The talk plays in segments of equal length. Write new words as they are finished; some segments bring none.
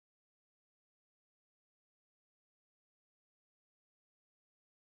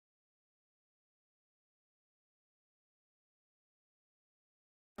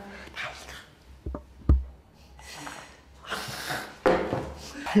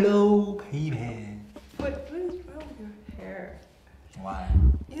Hello, baby. What is wrong with your hair? Why?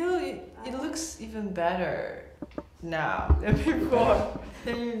 You know, it looks even better now than before.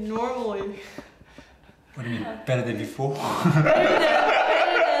 Than you normally. What do you mean? Better than before? Better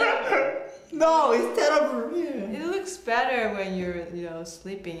than. No, it's terrible. Yeah. It looks better when you're,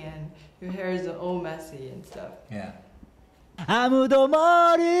 sleeping and your hair is all messy and stuff. Yeah. 아무도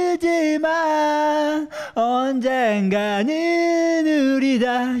모르지만 언젠가는 우리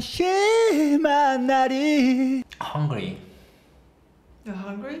다시 만나리. Hungry? You're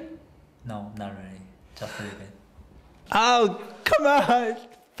hungry? No, not really. Just a little bit. Oh, come on,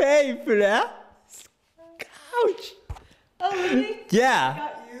 babe. Ouch. Oh, really? Yeah.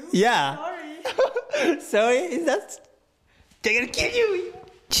 Got you? Yeah. Sorry. Sorry, that's. They're gonna kill you.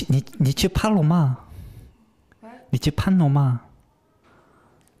 你去팔 놈아.你去판 놈아.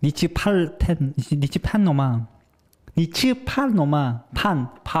 你去팔 놈아. 你去팔 놈아.你去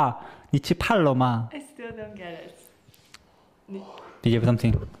팔 놈아. I still don't get it. Did you have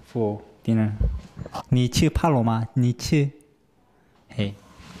something for dinner? 你去팔 놈아. 你去. Hey.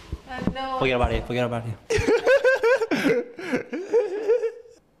 No. Forget about it.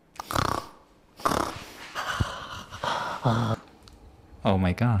 Oh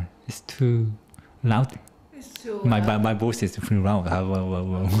my god, it's too loud. It's too My loud. my voice is too loud.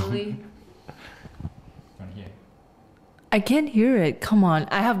 Really? I can't hear it. Come on,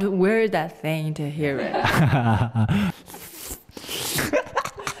 I have to wear that thing to hear it.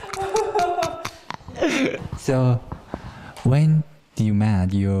 So, when did you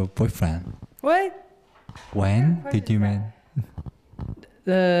met your boyfriend? What? When did you meet?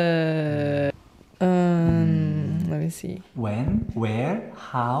 Let me see. When? Where?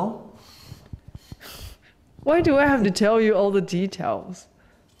 How? Why do I have to tell you all the details?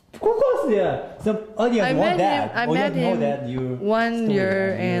 Of course, yeah. Some audience I want met him. that. I Audience met know him that you 1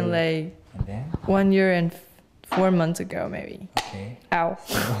 year and like And then 1 year and 4 months ago, maybe. okay. Ow.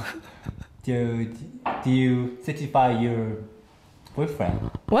 Do you satisfy your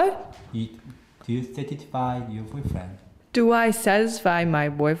boyfriend? What? Do you satisfy your boyfriend? Do I satisfy my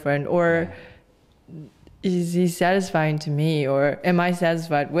boyfriend, or is he satisfying to me, or am I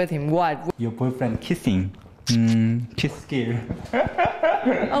satisfied with him? What? Your boyfriend kissing. Kiss skill.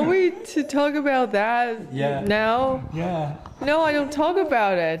 Are we to talk about that Yeah. now? Yeah. No, I don't talk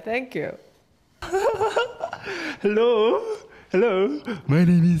about it. Thank you. Hello. Hello. My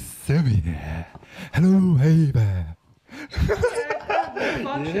name is Sammy. Hello, baby.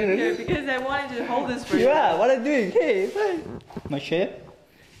 Function here because I wanted to hold this for you. Yeah, what are you doing? Hey, my shape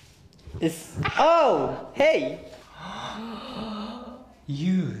is. Oh, hey.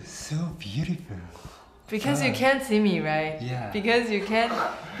 You so beautiful. Because you can't see me, right? Yeah. Because you can't.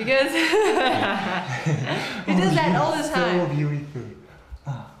 Because he does that all the So time. beautiful.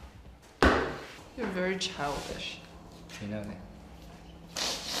 You're very childish. You know that.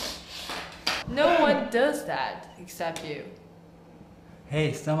 No one does that except you.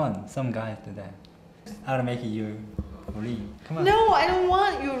 Hey, some guys do that. I'll make you ring. Come on. No, I don't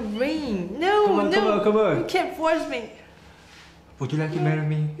want your ring. No, Come on, no. come on. You can't force me. Would you like to marry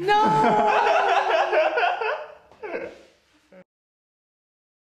me? No.